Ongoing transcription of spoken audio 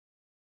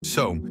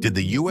So, did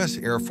the U.S.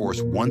 Air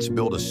Force once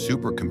build a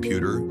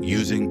supercomputer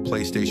using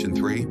PlayStation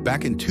 3?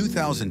 Back in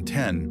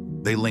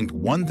 2010, they linked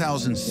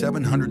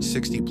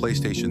 1,760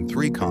 PlayStation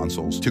 3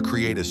 consoles to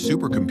create a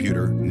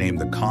supercomputer named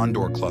the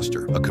Condor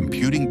Cluster, a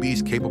computing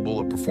beast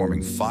capable of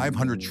performing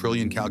 500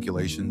 trillion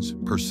calculations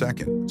per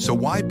second. So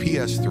why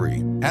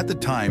PS3? At the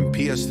time,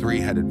 PS3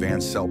 had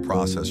advanced cell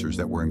processors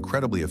that were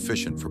incredibly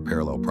efficient for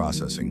parallel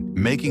processing,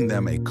 making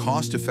them a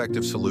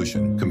cost-effective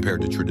solution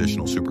compared to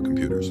traditional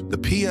supercomputers. The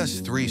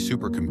PS3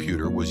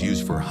 supercomputer was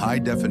used for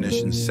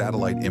high-definition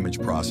satellite image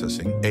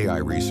processing, AI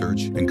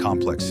research, and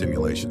complex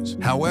simulations.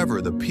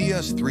 However, the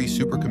PS3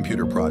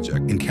 supercomputer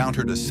project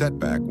encountered a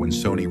setback when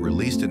Sony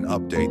released an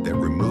update that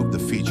removed the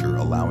feature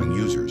allowing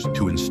users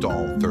to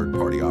install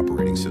third-party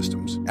operating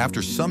systems.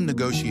 After some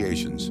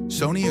negotiations,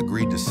 Sony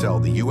agreed to sell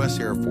the U.S.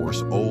 Air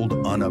Force old,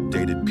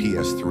 unupdated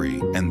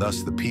PS3, and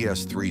thus the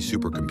PS3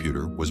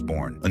 supercomputer was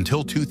born.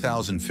 Until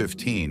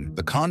 2015,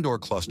 the Condor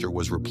cluster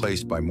was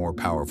replaced by more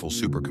powerful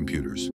supercomputers.